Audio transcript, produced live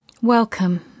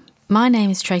Welcome. My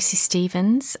name is Tracy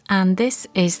Stevens, and this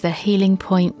is the Healing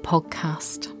Point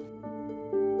podcast.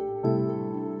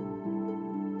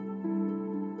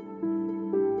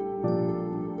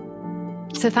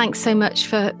 So thanks so much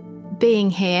for being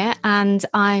here, and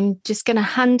I'm just going to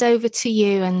hand over to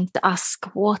you and ask,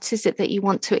 what is it that you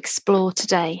want to explore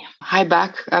today? Hi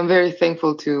back. I'm very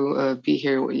thankful to be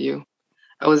here with you.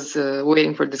 I was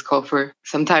waiting for this call for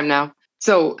some time now.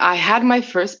 So I had my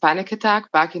first panic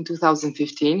attack back in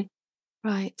 2015.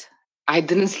 Right. I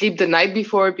didn't sleep the night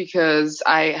before because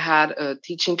I had a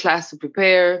teaching class to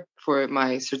prepare for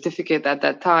my certificate at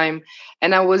that time.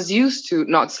 And I was used to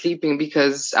not sleeping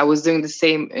because I was doing the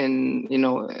same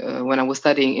when I was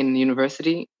studying in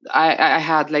university. I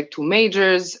had like 2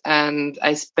 majors, and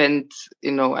I spent,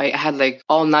 I had like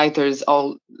all-nighters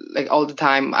all the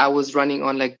time. I was running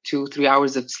on like 2-3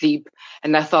 hours of sleep.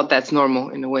 And I thought that's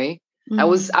normal in a way.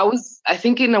 I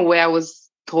think in a way I was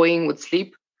toying with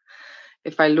sleep,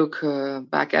 if I look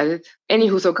back at it.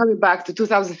 Anywho, so coming back to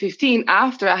 2015,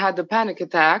 after I had the panic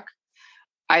attack,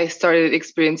 I started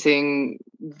experiencing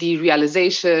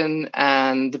derealization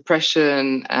and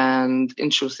depression and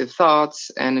intrusive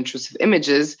thoughts and intrusive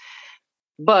images.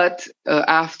 But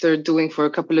after doing for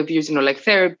a couple of years, like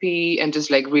therapy and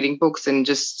just like reading books and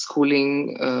just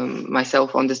schooling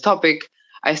myself on this topic,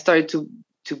 I started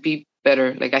to be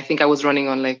better. Like, I think I was running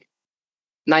on like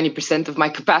 90% of my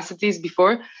capacities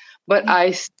before. But I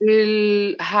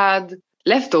still had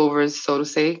leftovers, so to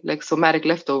say, like somatic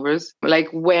leftovers. Like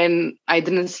when I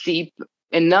didn't sleep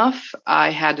enough, I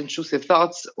had intrusive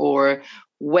thoughts. Or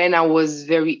when I was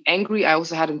very angry, I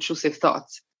also had intrusive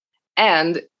thoughts.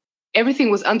 And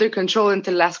everything was under control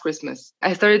until last Christmas.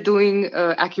 I started doing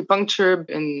acupuncture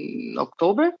in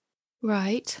October.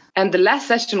 Right. And the last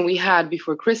session we had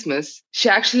before Christmas, she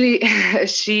actually,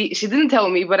 she didn't tell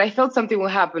me, but I felt something will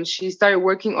happen. She started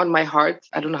working on my heart.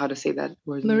 I don't know how to say that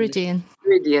word. Meridian.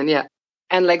 Meridian, yeah.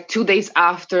 And like 2 days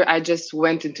after, I just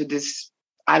went into this,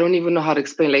 I don't even know how to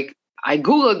explain. Like, I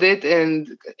Googled it,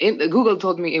 and Google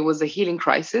told me it was a healing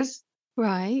crisis.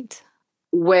 Right.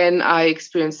 When I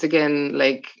experienced again,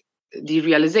 like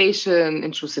derealization,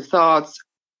 intrusive thoughts,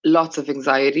 lots of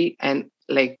anxiety, and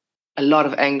like a lot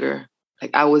of anger.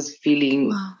 Like, I was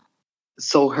feeling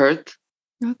so hurt.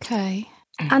 Okay.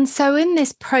 And so in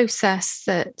this process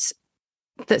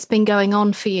that's been going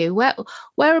on for you,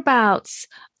 whereabouts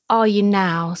are you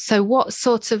now? So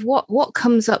what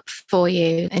comes up for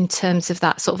you in terms of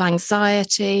that sort of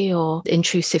anxiety or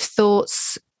intrusive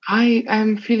thoughts? I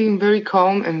am feeling very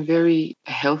calm and very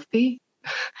healthy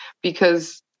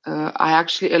because I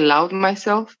actually allowed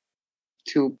myself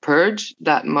to purge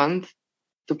that month,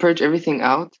 to purge everything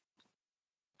out.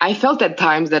 I felt at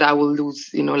times that I will lose,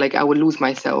 I would lose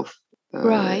myself.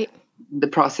 Right. The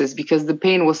process, because the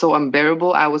pain was so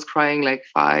unbearable. I was crying like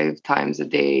 5 times a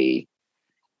day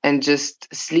and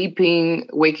just sleeping,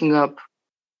 waking up,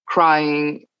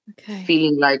 crying,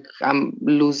 feeling like I'm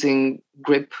losing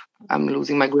grip. I'm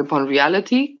losing my grip on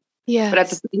reality. Yeah. But at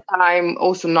the same time,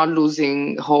 also not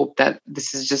losing hope that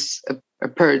this is just a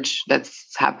purge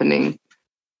that's happening.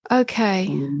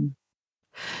 Okay.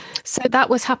 So that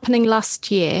was happening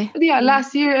last year? Yeah,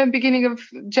 last year and beginning of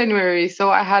January. So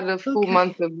I had a full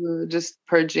month of just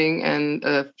purging and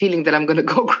feeling that I'm going to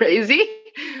go crazy.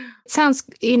 It sounds,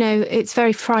 it's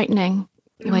very frightening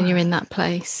when you're in that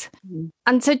place.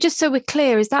 And so just so we're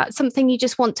clear, is that something you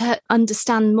just want to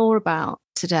understand more about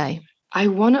today? I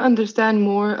want to understand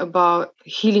more about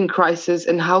healing crisis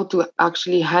and how to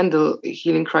actually handle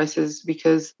healing crisis,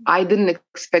 because I didn't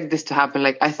expect this to happen.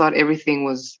 Like, I thought everything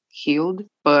was healed,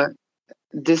 but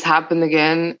this happened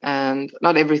again. And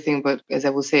not everything, but as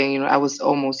I was saying, I was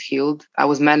almost healed. I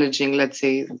was managing, let's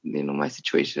say, my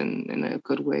situation in a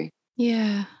good way.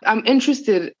 Yeah. I'm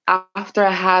interested. After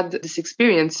I had this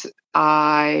experience,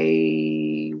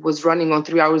 I was running on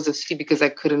 3 hours of sleep because I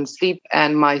couldn't sleep.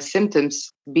 And my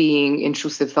symptoms, being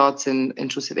intrusive thoughts and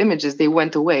intrusive images, they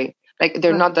went away. Like,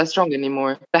 they're not that strong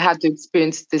anymore. I had to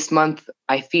experience this month,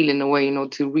 I feel, in a way,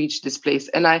 to reach this place.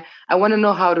 And I want to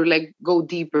know how to like go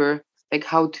deeper, like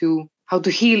how to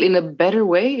heal in a better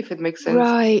way, if it makes sense.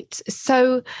 Right.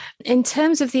 So in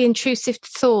terms of the intrusive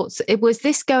thoughts, was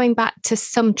this going back to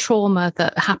some trauma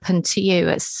that happened to you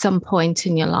at some point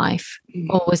in your life?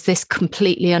 Or was this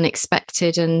completely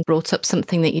unexpected and brought up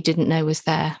something that you didn't know was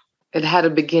there? It had a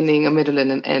beginning, a middle,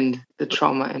 and an end, the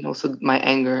trauma, and also my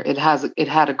anger. It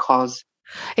had a cause.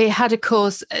 It had a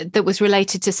cause that was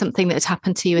related to something that had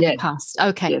happened to you in the past.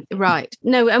 Okay, right.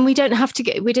 No, and we don't have to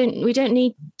get. We don't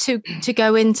need to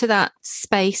go into that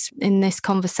space in this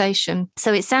conversation.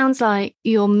 So it sounds like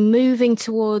you're moving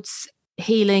towards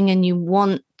healing and you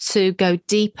want to go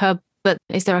deeper, but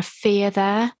is there a fear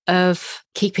there of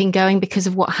keeping going because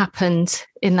of what happened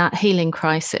in that healing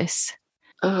crisis?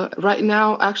 Right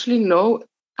now, actually, no.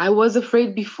 I was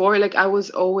afraid before. Like, I was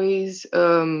always,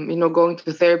 going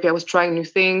to therapy. I was trying new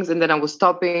things, and then I was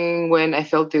stopping when I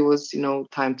felt it was,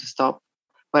 time to stop.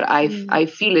 But I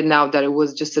feel it now that it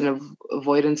was just an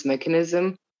avoidance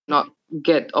mechanism, not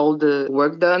get all the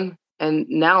work done. And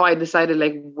now I decided,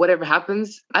 like, whatever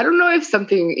happens, I don't know if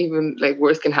something even like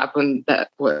worse can happen that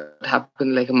what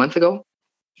happened like a month ago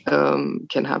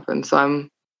can happen. So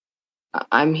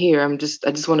I'm here. I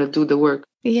just want to do the work.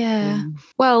 Yeah.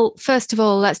 Well, first of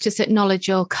all, let's just acknowledge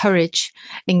your courage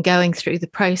in going through the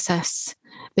process,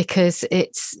 because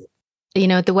it's,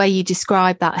 the way you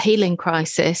describe that healing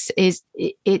crisis is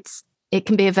it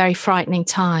can be a very frightening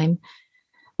time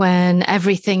when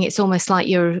everything, it's almost like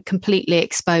you're completely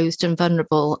exposed and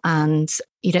vulnerable and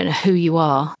you don't know who you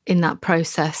are in that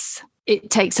process. It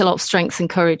takes a lot of strength and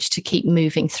courage to keep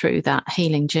moving through that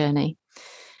healing journey.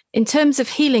 In terms of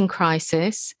healing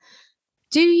crisis,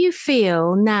 do you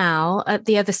feel now at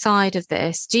the other side of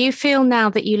this, do you feel now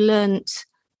that you learnt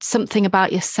something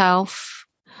about yourself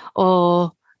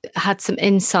or had some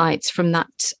insights from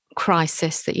that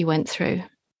crisis that you went through?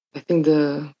 I think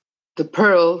the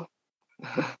pearl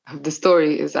of the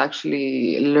story is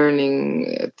actually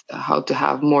learning how to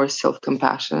have more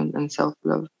self-compassion and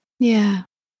self-love. Yeah.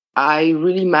 I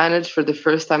really managed for the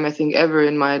first time, I think, ever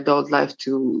in my adult life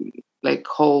to like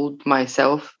hold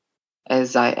myself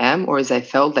as I am, or as I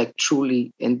felt, like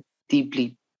truly and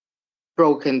deeply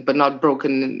broken, but not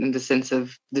broken in the sense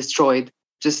of destroyed,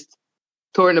 just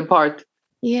torn apart.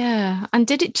 Yeah. And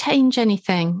did it change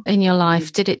anything in your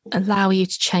life? Did it allow you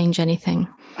to change anything?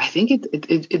 I think it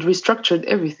restructured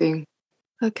everything.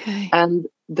 Okay. And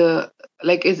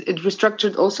it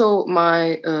restructured also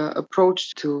my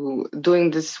approach to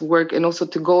doing this work, and also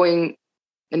to going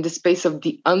in the space of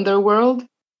the underworld,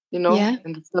 in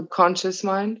the subconscious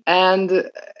mind. And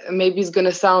maybe it's going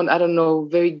to sound, I don't know,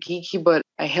 very geeky, but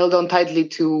I held on tightly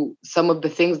to some of the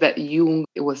things that Jung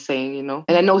was saying, And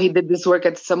I know he did this work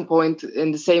at some point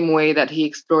in the same way that he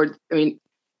explored,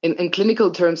 in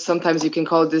clinical terms, sometimes you can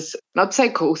call this not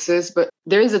psychosis, but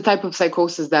there is a type of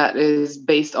psychosis that is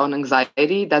based on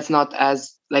anxiety. That's not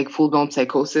as like full-blown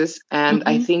psychosis. And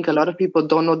I think a lot of people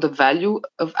don't know the value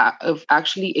of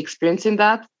actually experiencing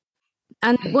that.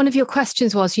 And one of your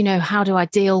questions was, how do I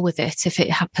deal with it if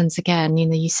it happens again?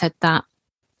 You said that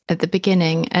at the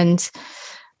beginning. And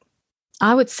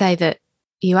I would say that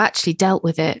you actually dealt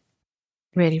with it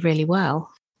really, really well,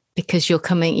 because you've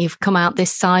come out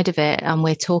this side of it and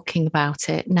we're talking about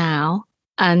it now.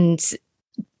 And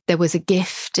there was a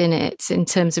gift in it in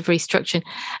terms of restructuring.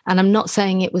 And I'm not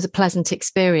saying it was a pleasant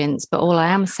experience, but all I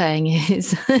am saying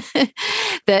is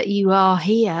that you are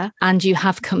here and you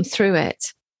have come through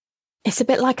it. It's a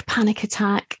bit like a panic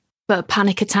attack, but a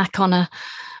panic attack on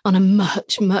a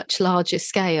much, much larger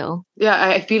scale. Yeah,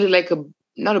 I feel like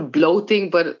not a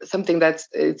bloating, but something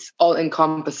it's all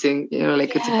encompassing,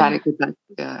 It's a panic attack.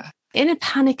 Yeah. In a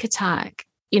panic attack,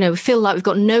 we feel like we've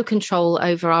got no control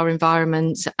over our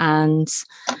environment and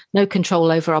no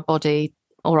control over our body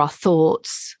or our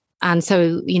thoughts. And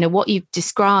so, what you've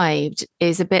described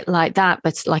is a bit like that,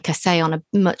 but like I say, on a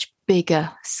much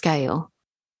bigger scale.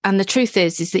 And the truth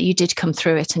is that you did come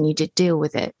through it and you did deal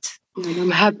with it. And I'm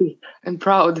happy and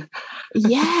proud.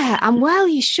 Yeah. And well,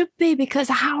 you should be, because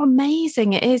how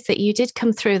amazing it is that you did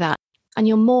come through that and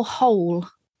you're more whole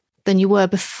than you were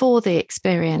before the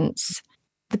experience.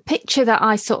 The picture that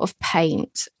I sort of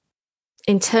paint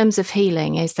in terms of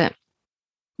healing is that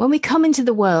when we come into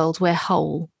the world, we're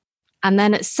whole. And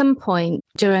then at some point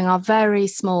during our very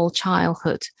small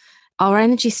childhood, our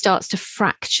energy starts to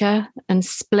fracture and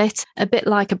split a bit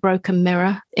like a broken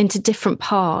mirror into different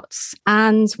parts.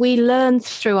 And we learn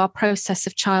through our process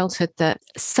of childhood that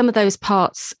some of those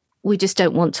parts we just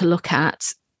don't want to look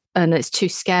at, and it's too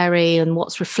scary. And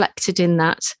what's reflected in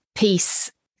that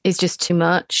piece is just too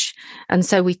much. And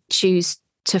so we choose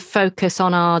to focus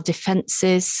on our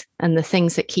defenses and the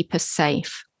things that keep us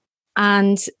safe.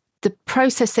 And the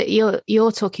process that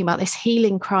you're talking about, this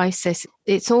healing crisis,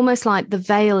 it's almost like the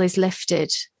veil is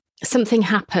lifted. Something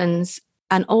happens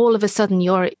and all of a sudden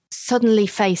you're suddenly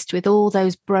faced with all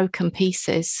those broken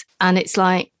pieces. And it's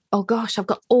like, oh gosh, I've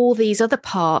got all these other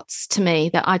parts to me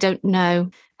that I don't know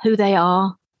who they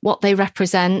are, what they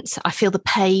represent. I feel the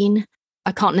pain.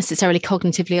 I can't necessarily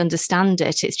cognitively understand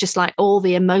it. It's just like all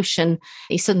the emotion,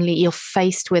 you're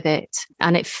faced with it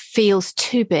and it feels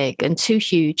too big and too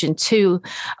huge and too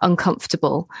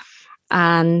uncomfortable.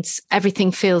 And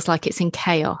everything feels like it's in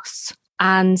chaos.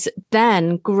 And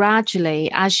then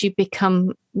gradually, as you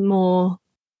become more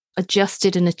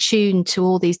adjusted and attuned to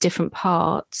all these different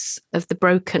parts of the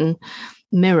broken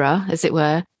mirror, as it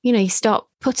were, you start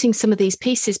putting some of these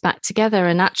pieces back together,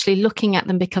 and actually looking at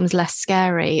them becomes less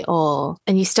scary,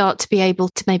 and you start to be able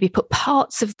to maybe put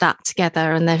parts of that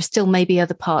together, and there's still maybe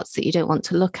other parts that you don't want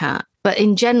to look at. But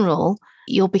in general,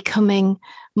 you're becoming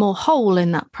more whole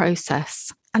in that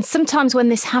process. And sometimes when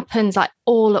this happens like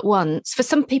all at once, for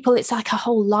some people, it's like a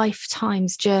whole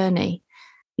lifetime's journey,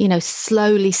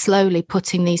 slowly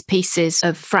putting these pieces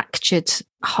of fractured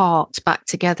heart back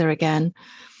together again.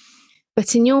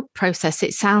 But in your process,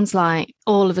 it sounds like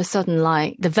all of a sudden,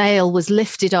 like the veil was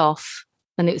lifted off,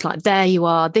 and it was like, there you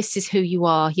are. This is who you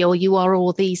are. You are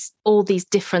all these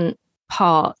different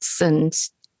parts, and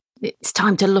it's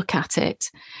time to look at it.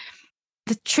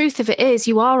 The truth of it is,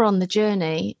 you are on the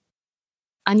journey,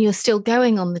 and you're still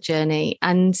going on the journey,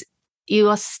 and you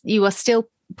are still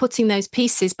putting those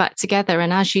pieces back together.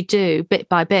 And as you do, bit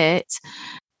by bit,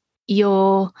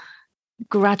 you're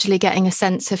gradually getting a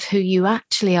sense of who you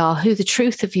actually are, who the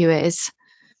truth of you is.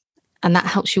 And that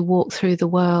helps you walk through the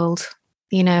world,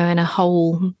 in a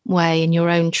whole way, in your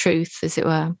own truth, as it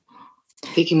were.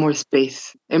 Taking more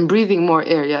space and breathing more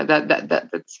air. Yeah,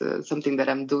 that's something that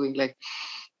I'm doing.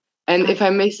 And if I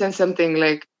may say something,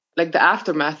 like the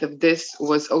aftermath of this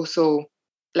was also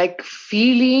like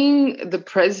feeling the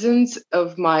presence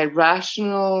of my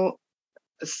rational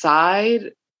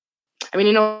side. I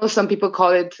mean, some people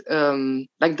call it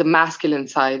like the masculine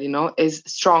side, is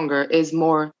stronger, is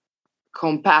more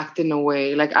compact in a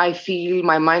way. Like I feel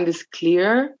my mind is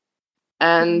clear,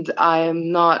 and I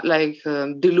am not like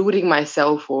deluding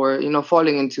myself or,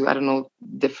 falling into, I don't know,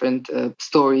 different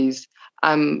stories.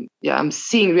 I'm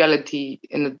seeing reality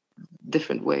in a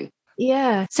different way.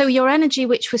 Yeah. So your energy,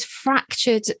 which was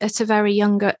fractured at a very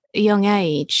young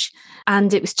age,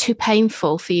 and it was too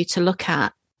painful for you to look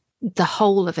at the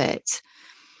whole of it.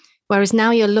 Whereas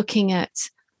now you're looking at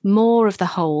more of the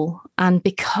whole and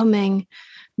becoming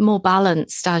more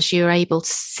balanced as you're able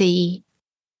to see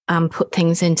and put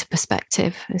things into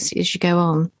perspective as you go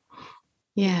on.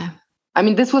 Yeah. I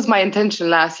mean, this was my intention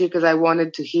last year because I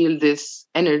wanted to heal this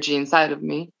energy inside of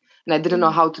me. And I didn't know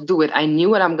how to do it. I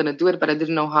knew I'm going to do it, but I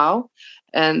didn't know how.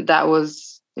 And that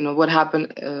was, what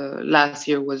happened last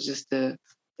year was just the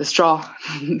straw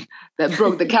that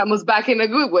broke the camel's back in a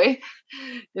good way,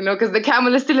 because the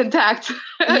camel is still intact.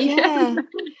 Yeah.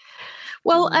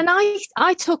 Well, and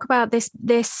I talk about this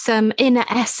inner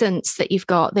essence that you've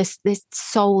got, this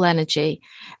soul energy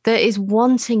that is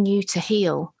wanting you to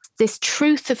heal. This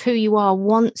truth of who you are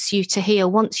wants you to heal,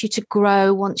 wants you to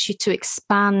grow, wants you to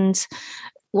expand,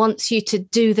 wants you to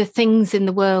do the things in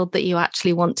the world that you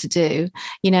actually want to do,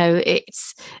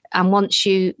 and wants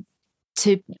you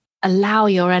to allow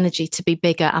your energy to be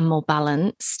bigger and more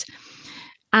balanced.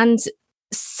 And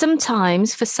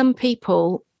sometimes for some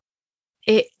people,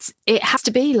 it has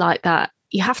to be like that.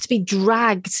 You have to be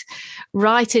dragged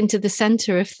right into the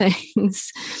center of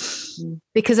things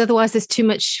because otherwise there's too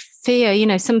much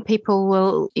fear. Some people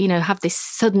will, have these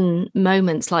sudden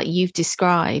moments like you've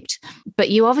described, but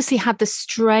you obviously had the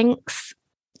strength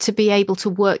to be able to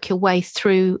work your way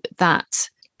through that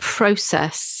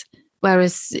process.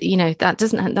 Whereas,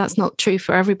 that's not true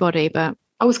for everybody. But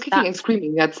I was kicking and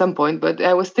screaming at some point, but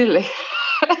I was still like,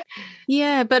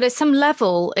 yeah, but at some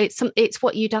level, it's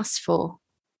what you'd asked for.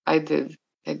 I did.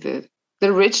 The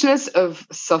richness of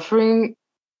suffering,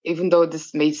 even though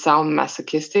this may sound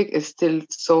masochistic, is still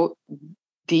so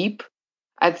deep.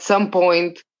 At some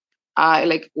point, I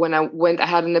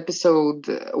had an episode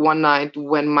one night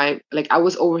when I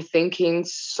was overthinking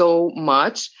so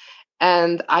much,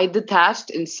 and I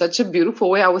detached in such a beautiful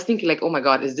way. I was thinking like, oh my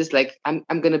God, is this like I'm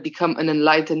gonna become an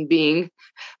enlightened being?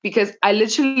 Because I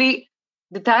literally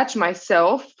detach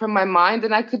myself from my mind,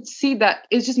 and I could see that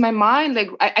it's just my mind. Like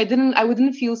I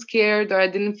wouldn't feel scared, or I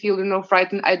didn't feel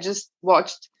frightened. I just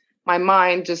watched my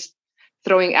mind just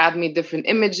throwing at me different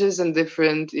images and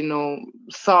different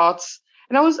thoughts,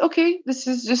 and I was okay. This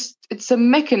is just, it's a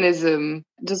mechanism,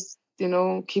 just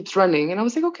keeps running. And I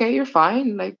was like, okay, you're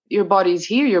fine. Like your body is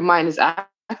here, your mind is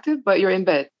active, but you're in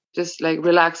bed. Just like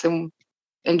relax and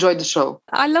enjoy the show.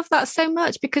 I love that so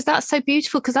much because that's so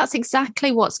beautiful, because that's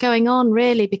exactly what's going on,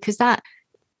 really, because that,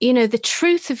 the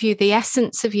truth of you, the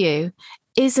essence of you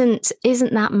isn't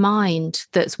that mind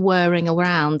that's whirring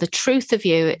around. The truth of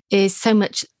you is so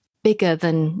much bigger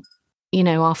than,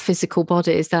 our physical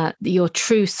bodies, that your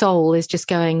true soul is just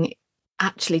going,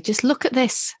 actually, just look at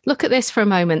this for a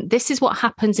moment. This is what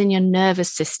happens in your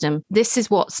nervous system. This is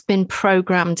what's been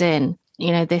programmed in,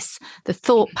 the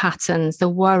thought patterns, the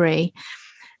worry.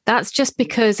 That's just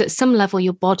because at some level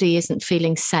your body isn't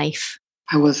feeling safe.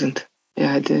 I wasn't.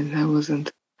 Yeah, I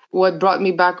wasn't. What brought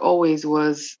me back always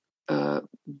was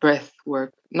breath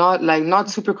work. Not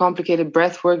super complicated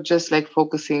breath work, just like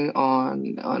focusing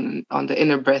on the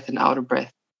inner breath and outer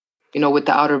breath. With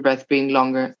the outer breath being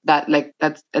longer.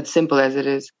 That's as simple as it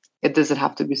is. It doesn't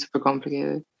have to be super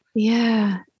complicated.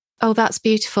 Yeah. Oh, that's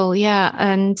beautiful. Yeah.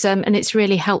 And it's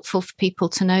really helpful for people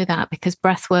to know that, because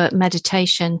breathwork,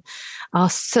 meditation are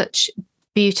such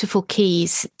beautiful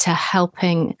keys to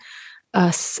helping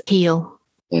us heal.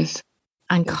 Yes.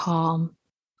 And calm.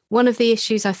 One of the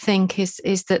issues, I think, is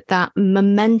that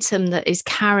momentum that is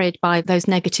carried by those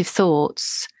negative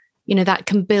thoughts, that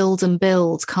can build and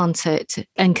build, can't it?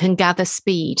 And can gather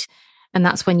speed. And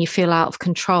that's when you feel out of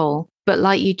control. But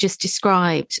like you just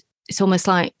described, it's almost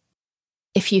like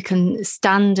if you can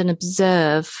stand and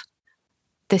observe,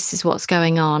 this is what's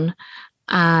going on.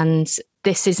 And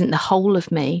this isn't the whole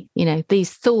of me.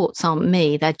 These thoughts aren't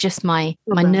me. They're just my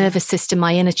nervous system,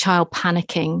 my inner child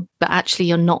panicking. But actually,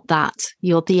 you're not that.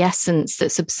 You're the essence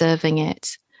that's observing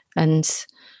it. And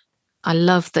I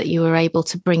love that you were able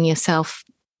to bring yourself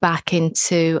back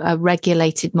into a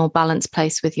regulated, more balanced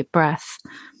place with your breath.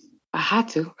 I had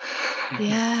to.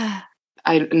 Yeah.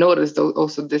 I noticed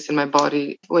also this in my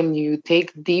body. When you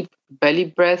take deep belly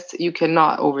breaths, you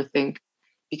cannot overthink,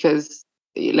 because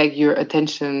your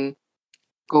attention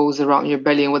goes around your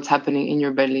belly and what's happening in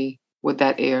your belly with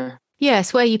that air.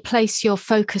 Yes, where you place your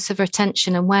focus of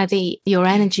attention and where your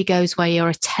energy goes, where your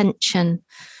attention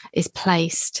is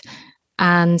placed.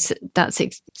 And that's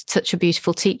such a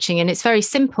beautiful teaching. And it's very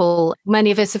simple. Many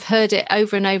of us have heard it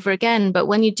over and over again, but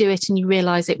when you do it and you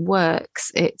realize it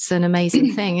works, it's an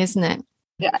amazing thing, isn't it?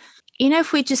 Yeah.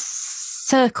 If we just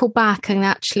circle back and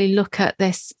actually look at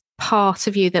this part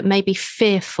of you that may be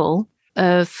fearful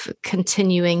of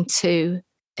continuing to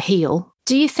heal,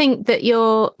 do you think that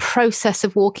your process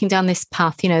of walking down this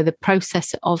path, the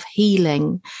process of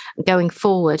healing going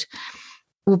forward,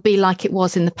 will be like it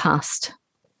was in the past?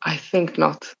 I think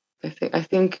not. I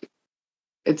think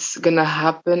it's gonna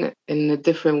happen in a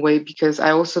different way, because I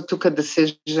also took a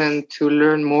decision to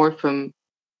learn more from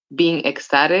being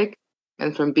ecstatic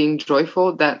and from being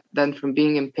joyful than from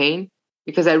being in pain,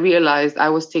 because I realized I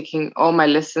was taking all my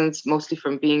lessons mostly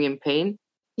from being in pain.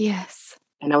 Yes.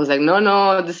 And I was like,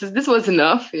 no, this was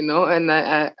enough, And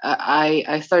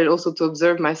I started also to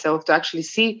observe myself, to actually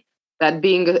see that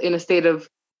being in a state of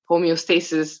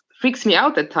homeostasis freaks me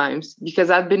out at times,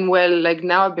 because I've been well.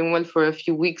 Now I've been well for a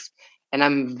few weeks, and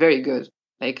I'm very good.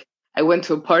 I went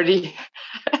to a party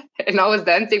and I was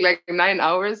dancing 9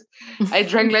 hours. I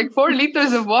drank 4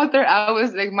 liters of water. I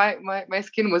was my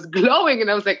skin was glowing, and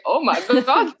I was like, oh my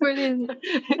God. Brilliant.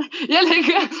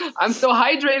 Yeah, I'm so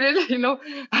hydrated,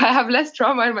 I have less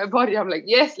trauma in my body. I'm like,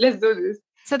 yes, let's do this.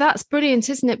 So that's brilliant,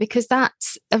 isn't it? Because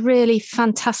that's a really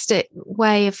fantastic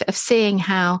way of seeing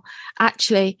how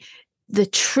actually the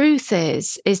truth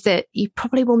is that you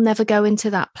probably will never go into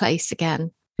that place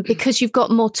again, because you've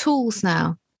got more tools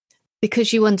now,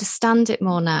 because you understand it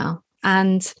more now,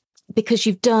 and because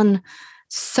you've done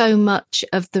so much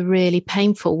of the really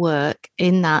painful work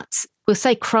in that, we'll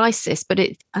say crisis,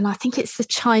 and I think it's the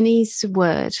Chinese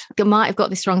word. I might have got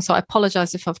this wrong, so I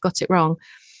apologize if I've got it wrong.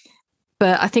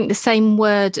 But I think the same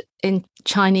word in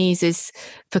Chinese is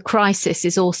for crisis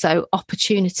is also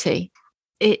opportunity.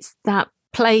 It's that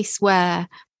place where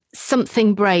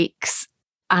something breaks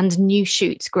and new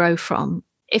shoots grow from.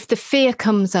 If the fear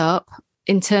comes up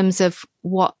in terms of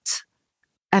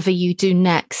whatever you do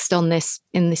next in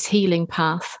this healing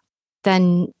path,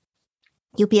 then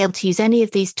you'll be able to use any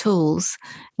of these tools,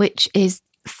 which is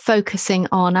focusing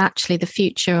on actually the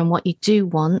future and what you do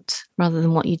want rather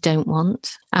than what you don't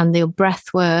want, and your breath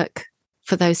work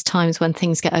for those times when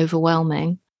things get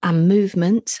overwhelming, and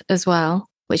movement as well,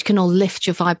 which can all lift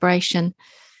your vibration.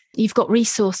 You've got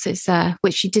resources there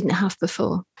which you didn't have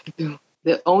before. I do.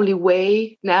 The only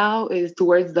way now is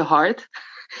towards the heart.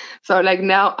 So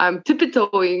now I'm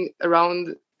tiptoeing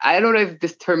around, I don't know if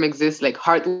this term exists,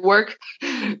 heart work,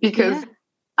 because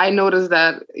I noticed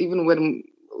that even when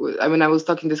I was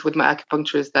talking this with my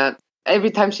acupuncturist, that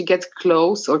every time she gets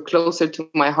close or closer to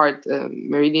my heart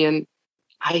meridian,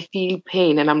 I feel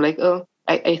pain, and I'm like, oh,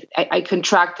 I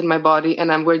contract in my body,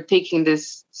 and we're taking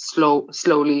this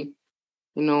slowly.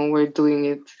 We're doing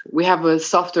it. We have a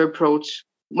softer approach.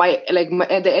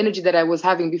 The energy that I was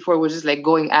having before was just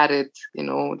going at it,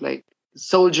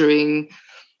 soldiering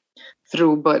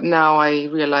through. But now I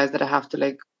realize that I have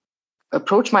to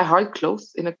approach my heart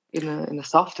close in a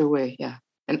softer way, yeah,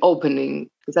 and opening,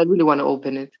 because I really want to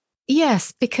open it.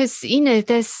 Yes, because,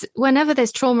 whenever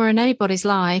there's trauma in anybody's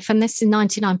life, and this is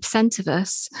 99% of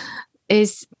us,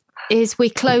 is we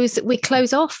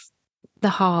close off the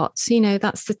heart.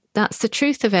 That's the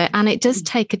truth of it. And it does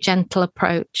take a gentle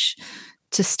approach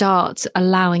to start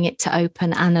allowing it to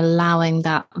open and allowing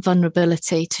that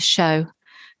vulnerability to show,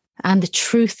 and the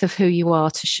truth of who you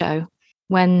are to show.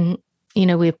 When,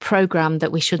 we're programmed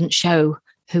that we shouldn't show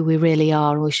who we really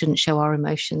are, and we shouldn't show our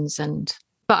emotions.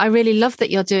 But I really love that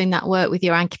you're doing that work with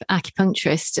your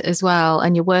acupuncturist as well,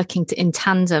 and you're working in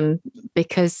tandem,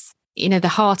 because the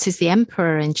heart is the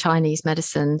emperor in Chinese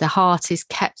medicine. The heart is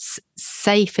kept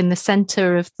safe in the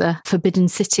center of the Forbidden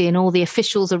City, and all the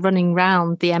officials are running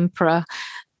around the emperor,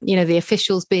 the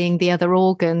officials being the other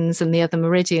organs and the other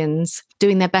meridians,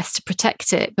 doing their best to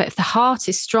protect it. But if the heart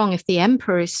is strong, if the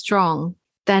emperor is strong,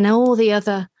 then all the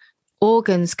other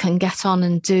organs can get on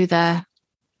and do their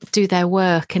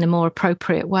work in a more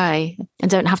appropriate way,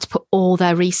 and don't have to put all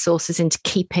their resources into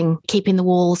keeping the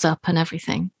walls up and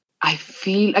everything. I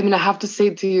have to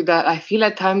say to you that I feel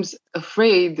at times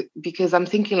afraid, because I'm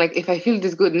thinking, like, if I feel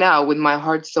this good now with my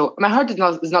heart, so my heart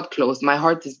is not closed, my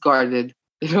heart is guarded,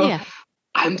 Yeah.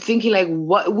 I'm thinking, like,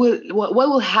 what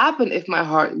will happen if my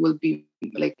heart will be,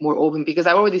 like, more open? Because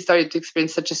I've already started to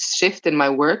experience such a shift in my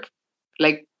work.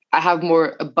 Like, I have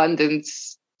more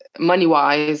abundance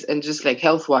money-wise and just, like,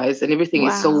 health-wise, and everything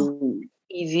is so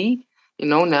easy,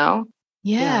 now.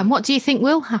 Yeah. And what do you think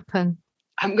will happen?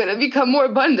 I'm gonna become more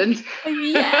abundant.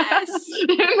 Yes.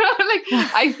 Like,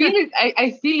 I feel it.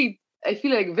 I feel it. I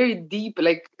feel, like, very deep.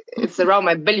 Like, it's around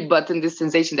my belly button. This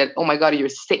sensation that, oh my God, you're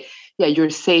safe. Yeah, you're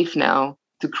safe now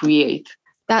to create.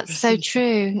 That's so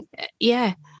true.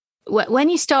 Yeah. When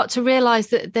you start to realize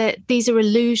that these are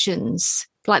illusions,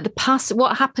 like the past,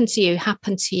 what happened to you.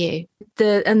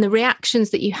 And the reactions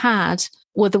that you had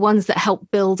were the ones that helped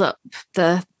build up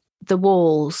the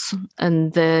walls,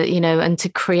 and and to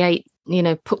create,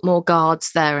 put more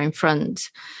guards there in front.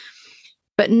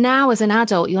 But now as an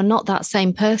adult, you're not that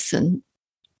same person.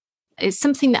 It's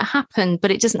something that happened,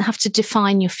 but it doesn't have to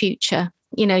define your future.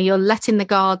 You're letting the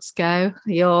guards go,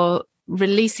 you're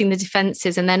releasing the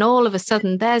defenses, and then all of a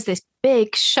sudden there's this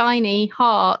big, shiny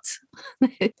heart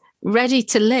ready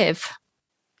to live.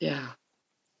 Yeah.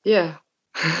 Yeah.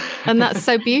 And that's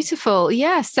so beautiful.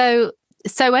 Yeah. So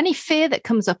any fear that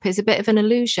comes up is a bit of an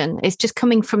illusion. It's just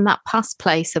coming from that past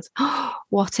place of, oh,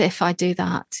 what if I do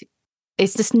that?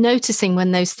 It's just noticing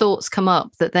when those thoughts come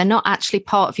up that they're not actually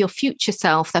part of your future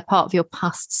self, they're part of your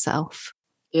past self.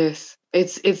 Yes.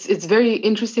 It's very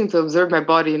interesting to observe my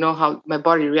body, how my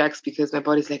body reacts, because my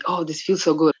body's like, oh, this feels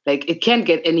so good. Like, it can't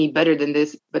get any better than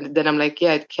this. But then I'm like,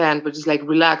 yeah, it can, but just, like,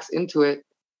 relax into it,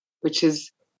 which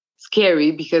is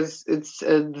scary, because it's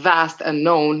a vast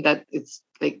unknown that it's,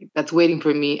 like, that's waiting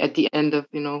for me at the end of,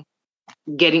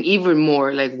 getting even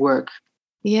more, like, work.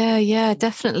 Yeah,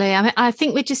 definitely. I mean, I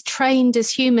think we're just trained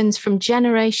as humans from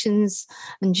generations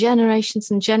and generations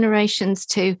and generations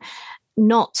to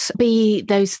not be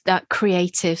that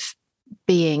creative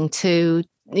being, to,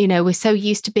 we're so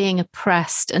used to being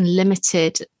oppressed and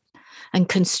limited and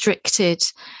constricted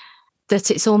that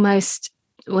it's almost,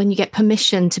 when you get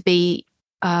permission to be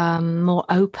more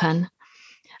open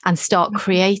and start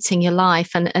creating your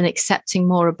life and accepting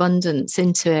more abundance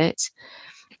into it,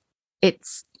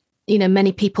 it's,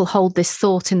 many people hold this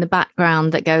thought in the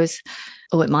background that goes,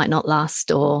 oh, it might not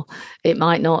last, or it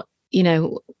might not,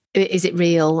 is it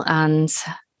real, and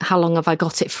how long have I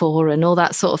got it for, and all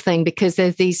that sort of thing, because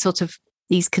there's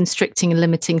these constricting and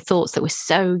limiting thoughts that we're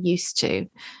so used to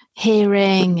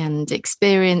hearing and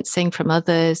experiencing from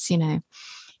others,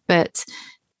 but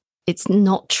it's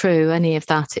not true, any of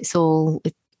that. It's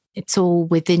all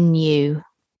within you.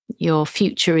 Your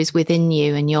future is within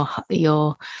you, and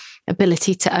your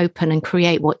ability to open and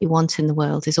create what you want in the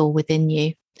world is all within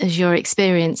you as you're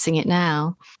experiencing it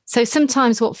now. So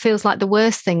sometimes what feels like the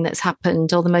worst thing that's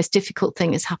happened, or the most difficult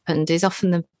thing that's happened, is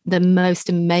often the most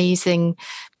amazing,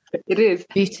 it is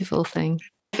beautiful thing.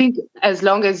 I think as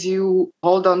long as you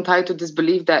hold on tight to this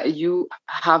belief that you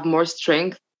have more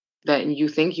strength than you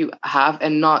think you have,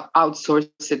 and not outsource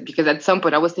it, because at some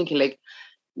point I was thinking, like,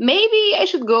 maybe I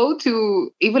should go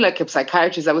to even, like, a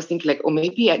psychiatrist. I was thinking, like, oh,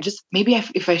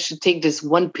 if I should take this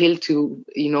one pill to,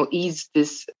 ease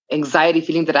this anxiety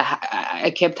feeling that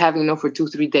I kept having, for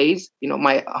 2-3 days.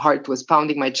 My heart was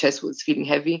pounding, my chest was feeling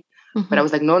heavy, but I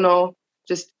was like, no,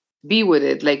 just be with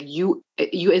it. Like, you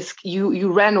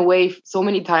ran away so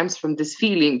many times from this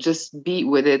feeling. Just be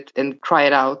with it and cry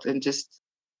it out and just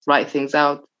write things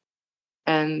out,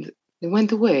 and it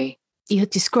went away. you're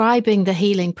describing the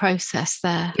healing process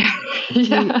there.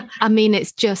 Yeah.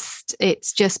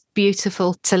 It's just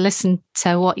beautiful to listen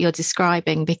to what you're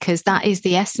describing, because that is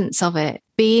the essence of it.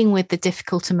 Being with the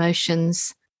difficult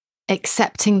emotions,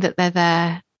 accepting that they're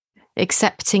there,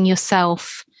 accepting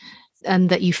yourself, and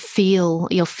that you're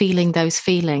feeling those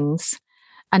feelings,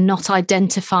 and not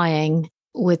identifying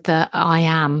with the I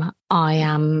am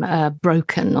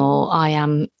broken, or I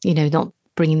am, not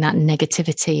bringing that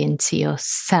negativity into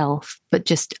yourself, but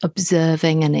just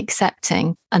observing and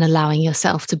accepting and allowing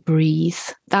yourself to breathe.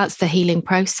 That's the healing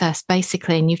process,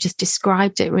 basically. And you've just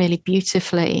described it really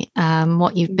beautifully,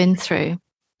 what you've been through.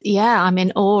 Yeah, I'm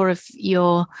in awe of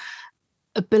your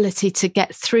ability to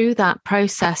get through that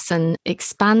process and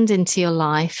expand into your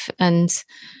life and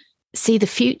see the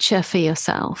future for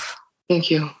yourself.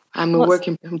 Thank you. I'm a work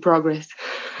in progress.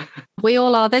 We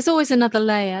all are. There's always another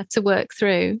layer to work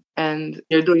through. And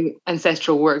you're doing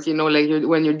ancestral work,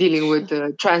 when you're dealing with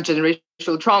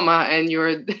transgenerational trauma and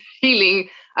you're healing,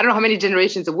 I don't know how many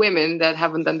generations of women that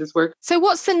haven't done this work. So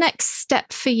what's the next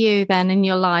step for you then in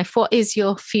your life? What is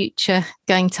your future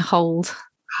going to hold?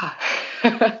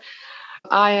 I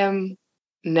am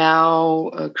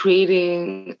now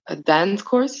creating a dance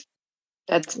course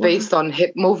that's based on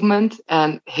hip movement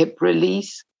and hip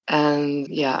release. And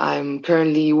I'm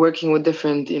currently working with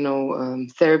different,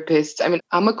 therapists.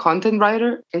 I'm a content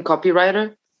writer and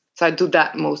copywriter, so I do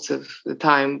that most of the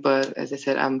time. But as I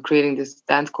said, I'm creating this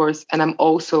dance course, and I'm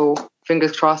also,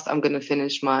 fingers crossed, I'm going to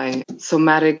finish my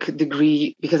somatic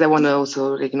degree, because I want to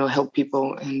also, help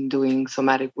people in doing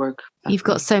somatic work. You've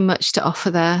got so much to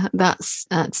offer there. That's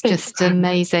just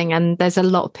amazing. And there's a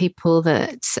lot of people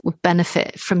that would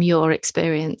benefit from your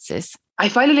experiences. I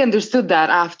finally understood that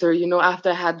after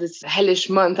I had this hellish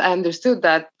month. I understood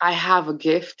that I have a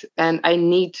gift and I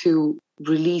need to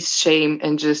release shame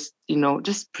and just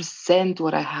present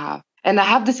what I have. And I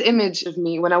have this image of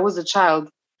me when I was a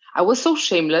child. I was so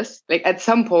shameless. Like at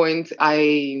some point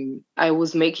I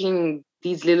was making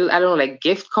these little,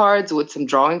 gift cards with some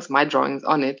drawings, my drawings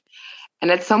on it. And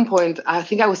at some point, I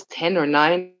think I was 10 or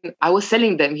 9, I was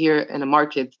selling them here in a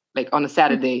market, like on a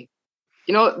Saturday.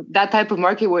 That type of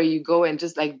market where you go and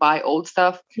just buy old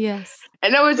stuff. Yes.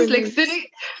 And I was just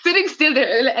sitting still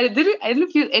there. I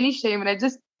didn't feel any shame. And I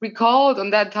just recalled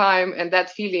on that time and that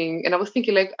feeling. And I was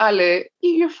thinking Ale,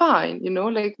 you're fine. Your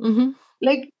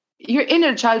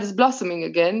inner child is blossoming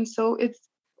again. So it's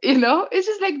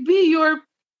just be your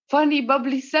funny,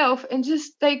 bubbly self and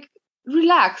just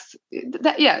relax.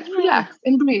 Relax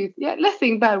and breathe. Yeah,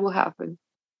 nothing bad will happen.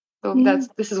 So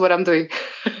this is what I'm doing.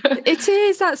 It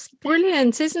is. That's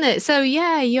brilliant, isn't it? So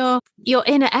your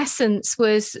inner essence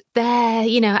was there,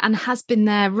 and has been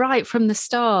there right from the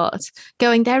start,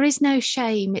 going, there is no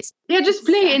shame. Just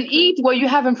play and eat what you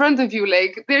have in front of you.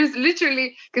 There's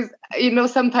literally, because,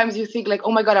 sometimes you think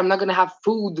oh my God, I'm not going to have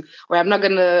food, or I'm not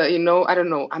going to, I don't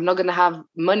know, I'm not going to have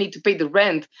money to pay the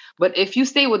rent. But if you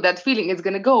stay with that feeling, it's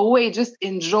going to go away. Just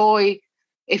enjoy.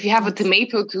 If you have a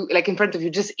tomato in front of you,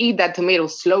 just eat that tomato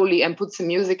slowly and put some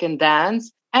music and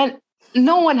dance. And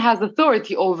no one has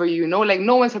authority over you, no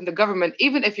one's from the government.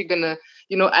 Even if you're going to,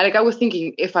 I was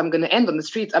thinking, if I'm going to end on the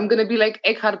streets, I'm going to be like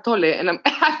Eckhart Tolle. And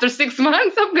after 6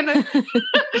 months, I'm going to,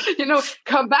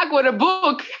 come back with a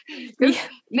book.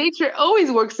 Nature always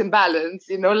works in balance,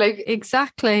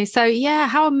 Exactly. So,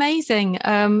 how amazing.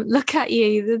 Look at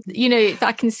you.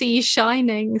 I can see you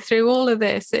shining through all of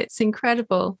this. It's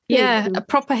incredible. A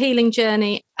proper healing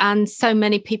journey. And so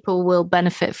many people will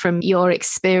benefit from your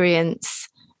experience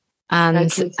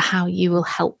and how you will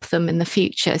help them in the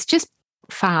future. It's just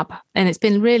fab. And it's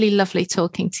been really lovely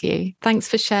talking to you. Thanks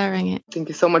for sharing it. Thank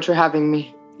you so much for having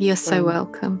me. You're so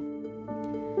welcome.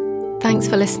 Thanks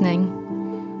for listening.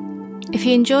 If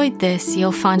you enjoyed this,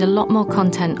 you'll find a lot more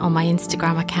content on my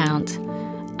Instagram account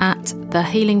at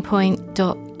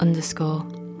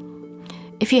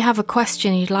thehealingpoint._. If you have a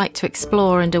question you'd like to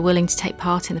explore and are willing to take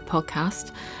part in the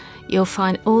podcast, you'll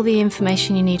find all the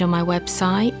information you need on my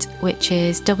website, which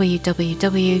is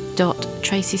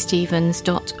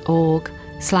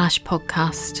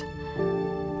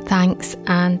www.tracystevens.org/podcast. Thanks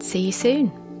and see you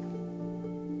soon.